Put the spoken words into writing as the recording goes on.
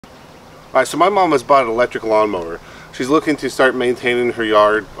Alright, so my mom has bought an electric lawnmower. She's looking to start maintaining her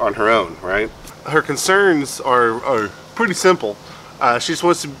yard on her own, right? Her concerns are pretty simple. She just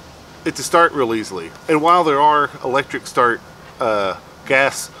wants it to start real easily. And while there are electric start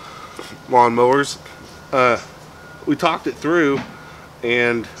gas lawnmowers, we talked it through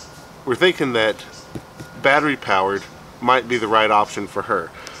and we're thinking that battery powered might be the right option for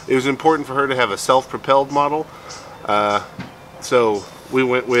her. It was important for her to have a self-propelled model, so we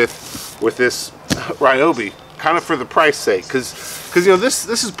went with this RYOBI, kind of for the price sake, because you know this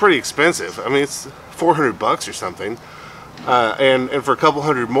is pretty expensive. I mean, it's $400 or something, and for a couple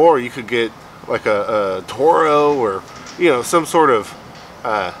hundred more you could get like a Toro, or you know, some sort of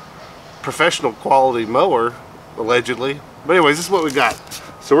professional quality mower, allegedly. But anyways, this is what we got,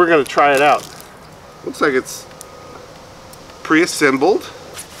 so we're gonna try it out. Looks like it's pre-assembled.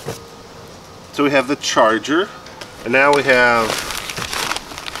 So we have the charger, and now we have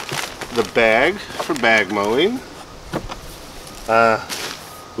the bag for bag mowing.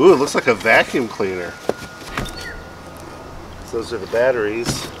 Ooh, it looks like a vacuum cleaner. So those are the batteries.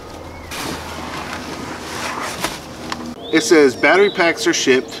 It says battery packs are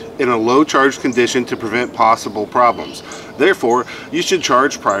shipped in a low charge condition to prevent possible problems. Therefore, you should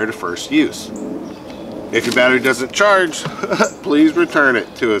charge prior to first use. If your battery doesn't charge, please return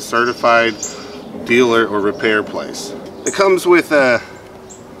it to a certified dealer or repair place. It comes with a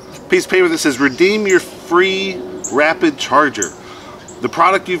piece of paper that says redeem your free rapid charger. The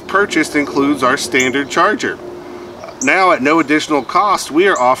product you've purchased includes our standard charger. Now at no additional cost, we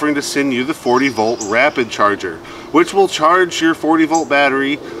are offering to send you the 40-volt rapid charger, which will charge your 40-volt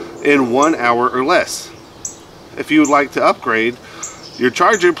battery in 1 hour or less. If you would like to upgrade your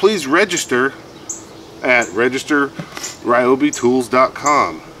charger, please register at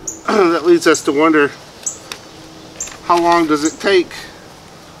register.ryobitools.com. That leads us to wonder, how long does it take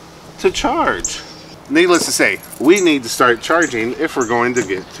to charge? Needless to say, we need to start charging if we're going to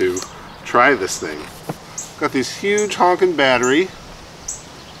get to try this thing. Got this huge honking battery.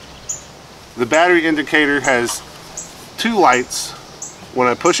 The battery indicator has 2 lights. When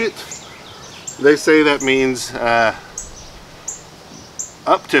I push it, they say that means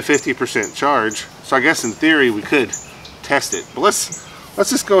up to 50% charge. So I guess in theory we could test it. But let's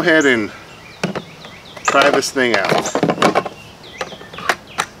just go ahead and try this thing out.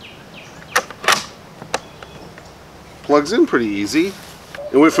 Plugs in pretty easy.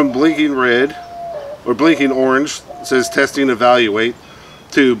 It went from blinking red, or blinking orange, it says testing evaluate,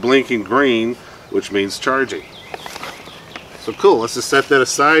 to blinking green, which means charging. So cool, let's just set that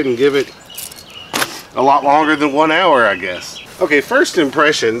aside and give it a lot longer than 1 hour, I guess. Okay, first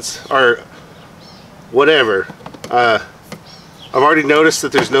impressions are whatever. I've already noticed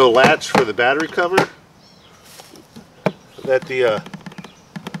that there's no latch for the battery cover. That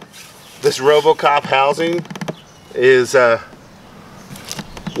this RoboCop housing is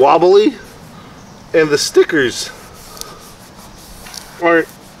wobbly, and the stickers aren't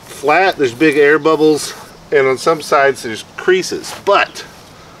flat. There's big air bubbles, and on some sides there's creases. But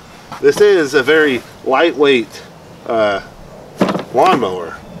this is a very lightweight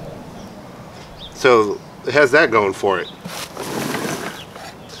lawnmower, so it has that going for it.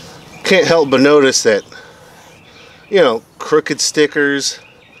 Can't help but notice that, you know, crooked stickers,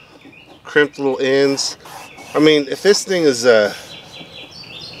 crimped little ends. I mean, if this thing is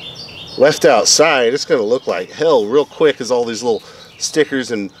left outside, it's going to look like hell real quick as all these little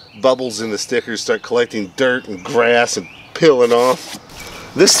stickers and bubbles in the stickers start collecting dirt and grass and peeling off.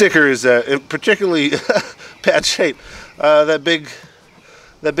 This sticker is in particularly bad shape. That big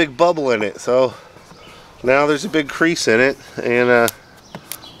bubble in it. So now there's a big crease in it, and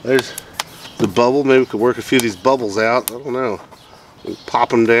there's the bubble. Maybe we could work a few of these bubbles out. I don't know. We'll pop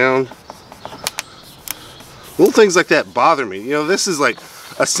them down. Little things like that bother me. You know, this is like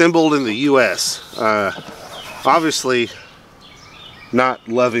assembled in the US. Obviously not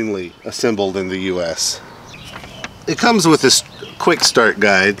lovingly assembled in the US. It comes with this quick start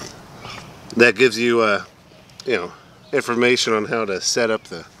guide that gives you you know, information on how to set up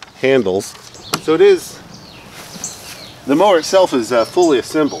the handles. So it is, the mower itself is fully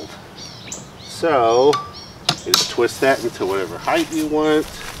assembled. So you just twist that into whatever height you want,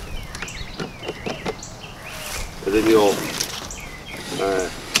 and then you'll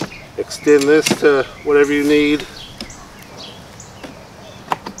extend this to whatever you need.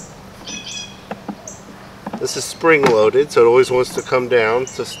 This is spring loaded, so it always wants to come down.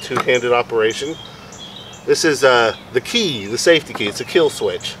 It's a two-handed operation. This is the key, the safety key. It's a kill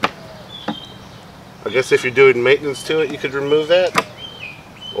switch. I guess if you're doing maintenance to it, you could remove that.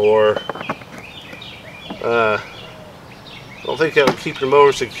 Or I don't think that would keep your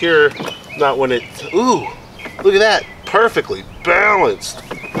mower secure. Not when it, ooh, look at that, perfectly balanced.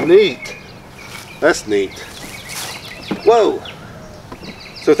 Neat. That's neat. Whoa.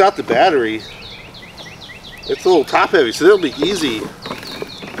 So without the battery, it's a little top heavy, so it'll be easy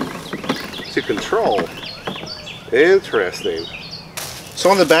to control. Interesting. So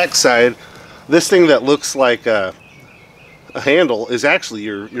on the back side, this thing that looks like a handle is actually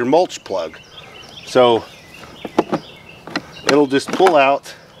your mulch plug. So it'll just pull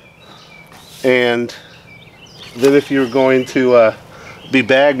out, and then if you're going to be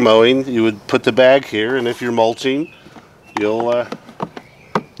bag mowing, you would put the bag here, and if you're mulching, you'll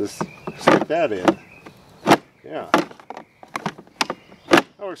just stick that in. Yeah,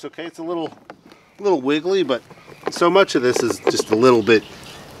 that works okay. It's a little wiggly, but so much of this is just a little bit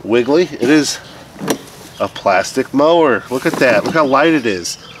wiggly. It is a plastic mower. Look at that. Look how light it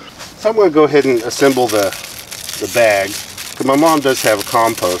is. So I'm going to go ahead and assemble the bag. Because my mom does have a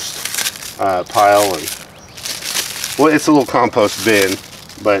compost pile, and well, it's a little compost bin,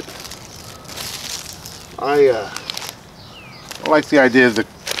 but I like the idea of the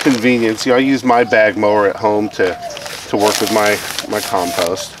convenience. You know, I use my bag mower at home to work with my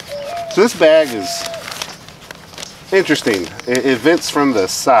compost. So this bag is interesting. It vents from the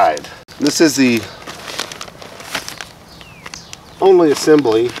side. This is the only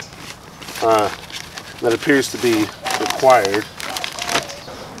assembly that appears to be required.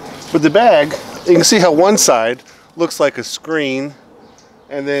 But the bag, you can see how one side looks like a screen,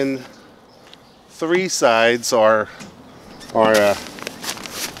 and then 3 sides are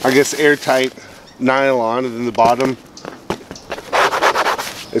I guess airtight nylon, and then the bottom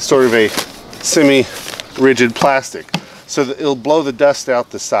is sort of a semi-rigid plastic, so that it'll blow the dust out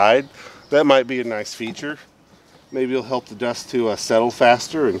the side. That might be a nice feature. Maybe it'll help the dust to settle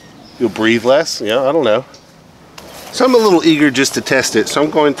faster and you'll breathe less. Yeah, I don't know. So I'm a little eager just to test it, so I'm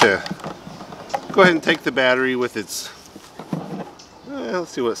going to go ahead and take the battery with its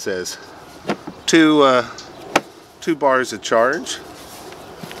let's see what it says, 2 bars of charge.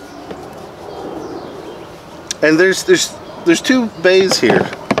 And there's 2 bays here.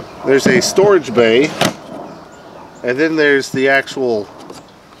 There's a storage bay, and then there's the actual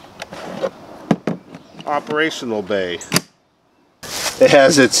operational bay. It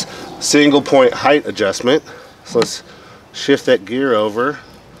has its single point height adjustment. So let's shift that gear over.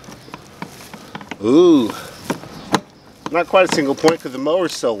 Ooh, not quite a single point because the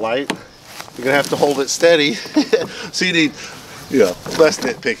mower's so light. You're gonna have to hold it steady. So you need, less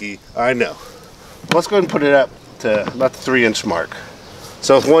nitpicky, I know. Let's go ahead and put it up to about the 3-inch mark.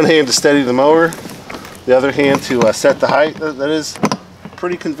 So with one hand to steady the mower, the other hand to set the height. That is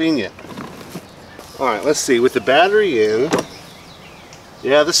pretty convenient. All right, let's see. With the battery in,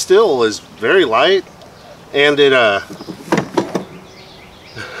 yeah, this still is very light, and it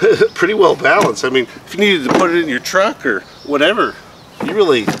pretty well balanced. I mean, if you needed to put it in your truck or whatever, you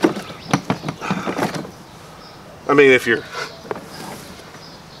really, I mean, if you're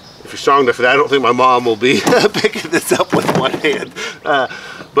strong enough for that, I don't think my mom will be picking this up with one hand.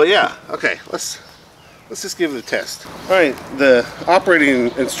 But yeah, okay, let's just give it a test. All right, the operating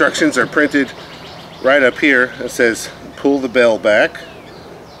instructions are printed right up here. It says pull the bell back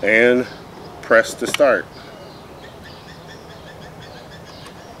and press to start.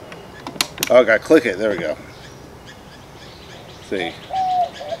 Oh, I gotta click it. There we go. See.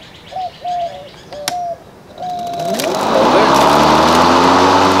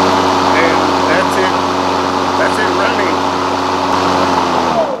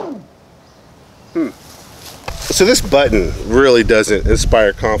 So this button really doesn't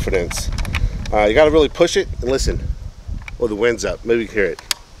inspire confidence. You got to really push it and listen. Oh, the wind's up. Maybe you can hear it.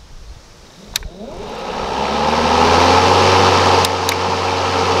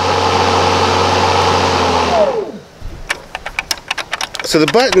 So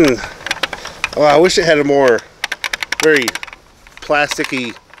the button, oh, I wish it had a more very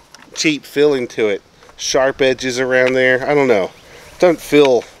plasticky, cheap feeling to it. Sharp edges around there. I don't know. It doesn't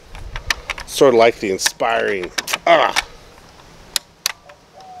feel sort of like the inspiring.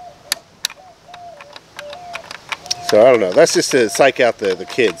 So I don't know. That's just to psych out the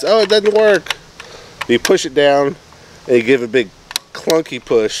kids. Oh, it doesn't work. You push it down and you give a big clunky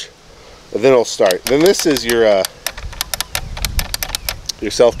push, and then it'll start. Then this is your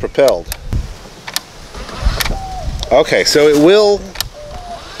self-propelled. Okay, so it will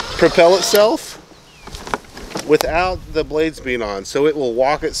propel itself without the blades being on. So it will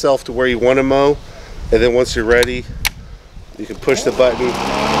walk itself to where you want to mow, and then once you're ready, you can push the button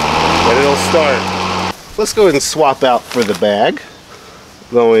and it'll start. Let's go ahead and swap out for the bag.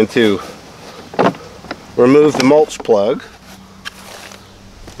 Going to remove the mulch plug.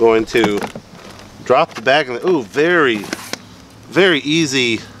 Going to drop the bag in the, ooh, very, very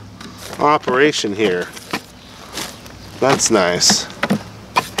easy operation here. That's nice.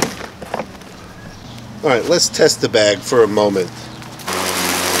 All right, let's test the bag for a moment.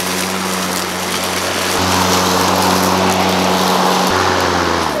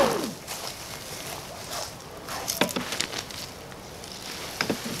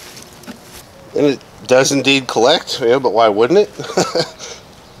 And it does indeed collect, yeah, but why wouldn't it?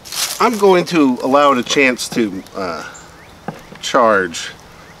 I'm going to allow it a chance to charge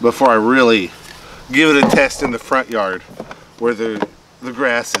before I really give it a test in the front yard where the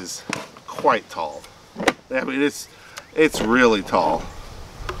grass is quite tall. I mean, it's really tall.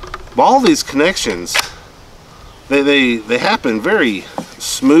 But all these connections, they happen very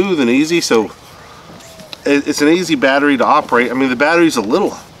smooth and easy, so it's an easy battery to operate. I mean, the battery's a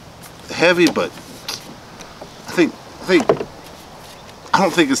little heavy, but I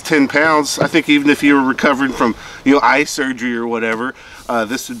don't think it's 10 pounds. I think even if you were recovering from, you know, eye surgery or whatever,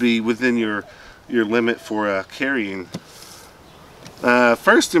 this would be within your limit for carrying.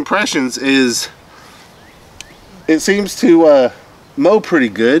 First impressions is it seems to mow pretty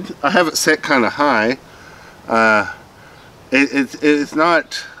good. I have it set kind of high. It's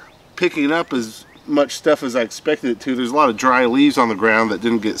not picking up as much stuff as I expected it to. There's a lot of dry leaves on the ground that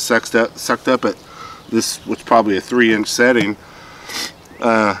didn't get sucked up at this, which probably a 3-inch setting.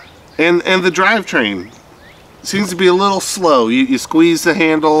 And the drivetrain seems to be a little slow. You squeeze the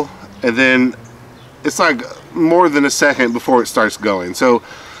handle and then it's like more than a second before it starts going. So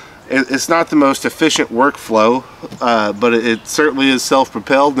it's not the most efficient workflow, but it certainly is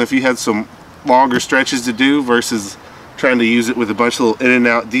self-propelled. And if you had some longer stretches to do versus trying to use it with a bunch of little in and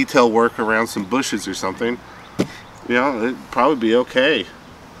out detail work around some bushes or something, you know, it'd probably be okay.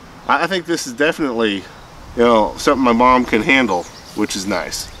 I think this is definitely, you know, something my mom can handle, which is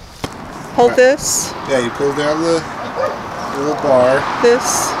nice. Hold this. Yeah, you pull down the little bar.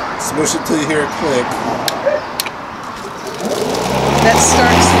 This. Smush it till you hear a click. That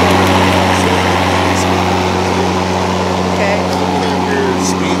starts there. Okay. You have your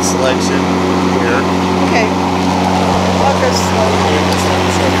speed selection here. Okay. I'll go slowly.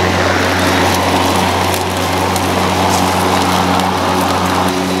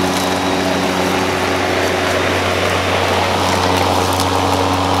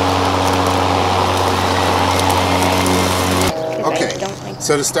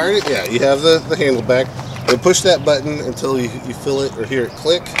 So to start it, yeah, you have the handle back. And push that button until you feel it or hear it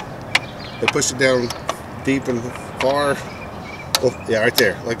click. And push it down deep and far. Oh, yeah, right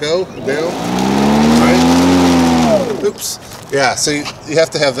there. Let go, down. Right. Oops. Yeah, so you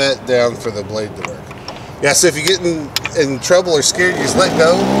have to have that down for the blade to work. Yeah, so if you get in trouble or scared, you just let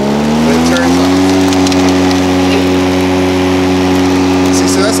go and it turns off. See,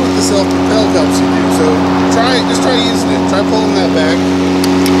 so that's what the self-propelled helps you do. So just try using it. Try pulling that back.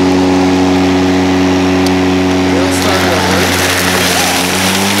 And it'll start going.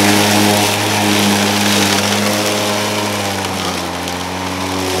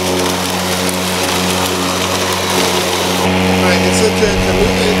 Alright, and so to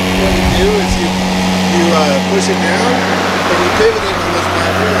move it, what you do is you push it down and you pivot it on those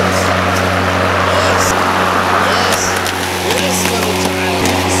back wheels. Yes, little child.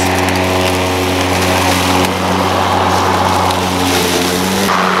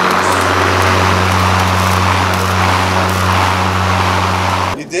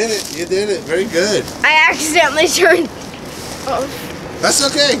 You did it. Very good. I accidentally turned off. That's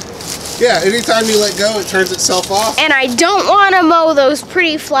okay. Yeah, anytime you let go, it turns itself off. And I don't want to mow those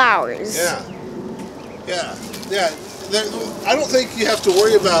pretty flowers. Yeah. I don't think you have to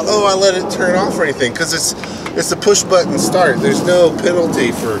worry about, oh, I let it turn off or anything, because it's a push button start. There's no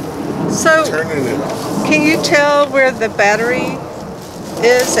penalty for turning it off. Can you tell where the battery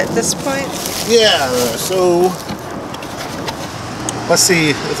is at this point? Yeah, so let's see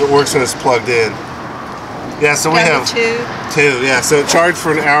if it works when it's plugged in. Yeah, so we have two. Yeah, so it charged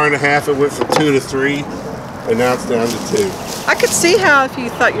for an hour and a half. It went from 2 to 3, and now it's down to 2. I could see how if you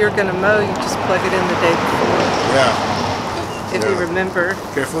thought you were going to mow, you just plug it in the day before. Yeah. If you remember.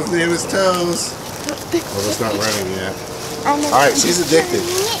 Careful with Nana's toes. Well, it's not running yet. Alright, she's addicted.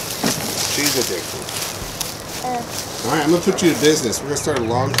 She's addicted. Alright, I'm going to put you to business. We're going to start a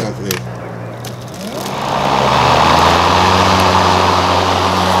lawn company.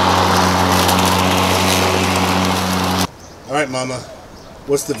 Alright, Mama.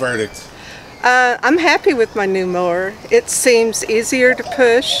 What's the verdict? I'm happy with my new mower. It seems easier to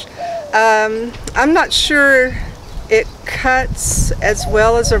push. I'm not sure it cuts as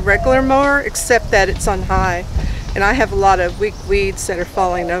well as a regular mower, except that it's on high. and I have a lot of weak weeds that are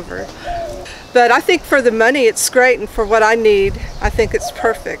falling over. But I think for the money it's great, and for what I need, I think it's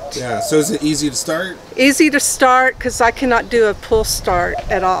perfect. Yeah, so is it easy to start? Easy to start because I cannot do a pull start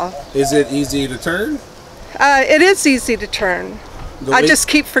at all. Is it easy to turn? It is easy to turn. I just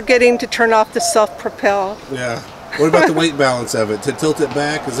keep forgetting to turn off the self-propel. Yeah. What about the weight balance of it? To tilt it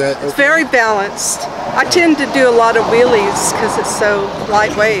back, is that okay? It's very balanced. I tend to do a lot of wheelies because it's so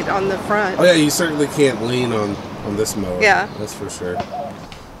lightweight on the front. Oh yeah, you certainly can't lean on this mower. Yeah. That's for sure.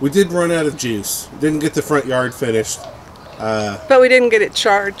 We did run out of juice. Didn't get the front yard finished. But we didn't get it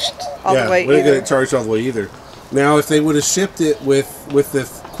charged all the way we didn't either. get it charged all the way either. Now, if they would have shipped it with the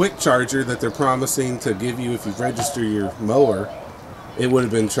quick charger that they're promising to give you if you register your mower, it would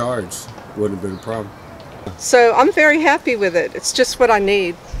have been charged. Wouldn't have been a problem. So I'm very happy with it. It's just what I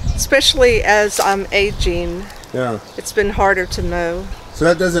need, especially as I'm aging. Yeah. It's been harder to mow. So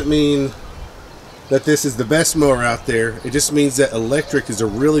that doesn't mean that this is the best mower out there. It just means that electric is a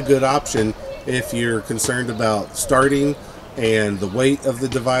really good option if you're concerned about starting and the weight of the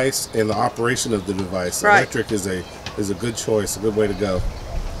device and the operation of the device. Right. Electric is a good choice, a good way to go.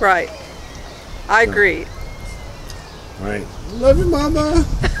 Right. I agree. All right. Love you, Mama.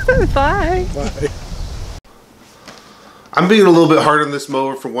 Bye. Bye. I'm being a little bit hard on this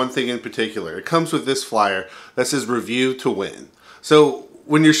mower for one thing in particular. It comes with this flyer that says review to win. So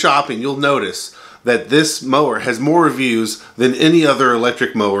when you're shopping, you'll notice that this mower has more reviews than any other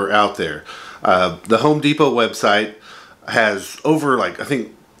electric mower out there. The Home Depot website has over, I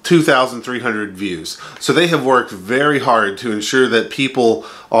think 2,300 views. So they have worked very hard to ensure that people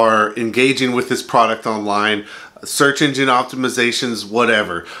are engaging with this product online, search engine optimizations,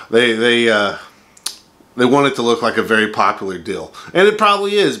 whatever. They want it to look like a very popular deal, and it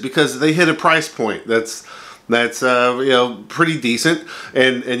probably is because they hit a price point that's you know, pretty decent,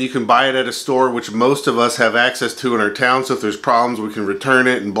 and you can buy it at a store which most of us have access to in our town. So if there's problems, we can return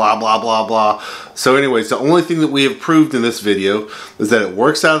it and blah blah blah blah. So anyways, the only thing that we have proved in this video is that it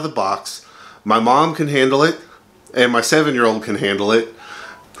works out of the box. My mom can handle it, and my 7-year-old can handle it.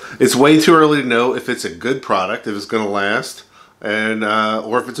 It's way too early to know if it's a good product, if it's going to last, and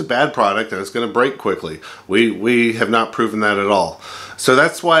or if it's a bad product and it's going to break quickly. We have not proven that at all. So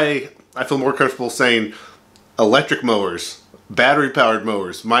that's why I feel more comfortable saying electric mowers, battery-powered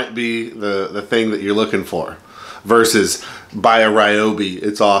mowers might be the thing that you're looking for, versus buy a RYOBI.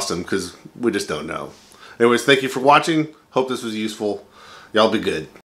 It's awesome, because we just don't know. Anyways, thank you for watching. Hope this was useful. Y'all be good.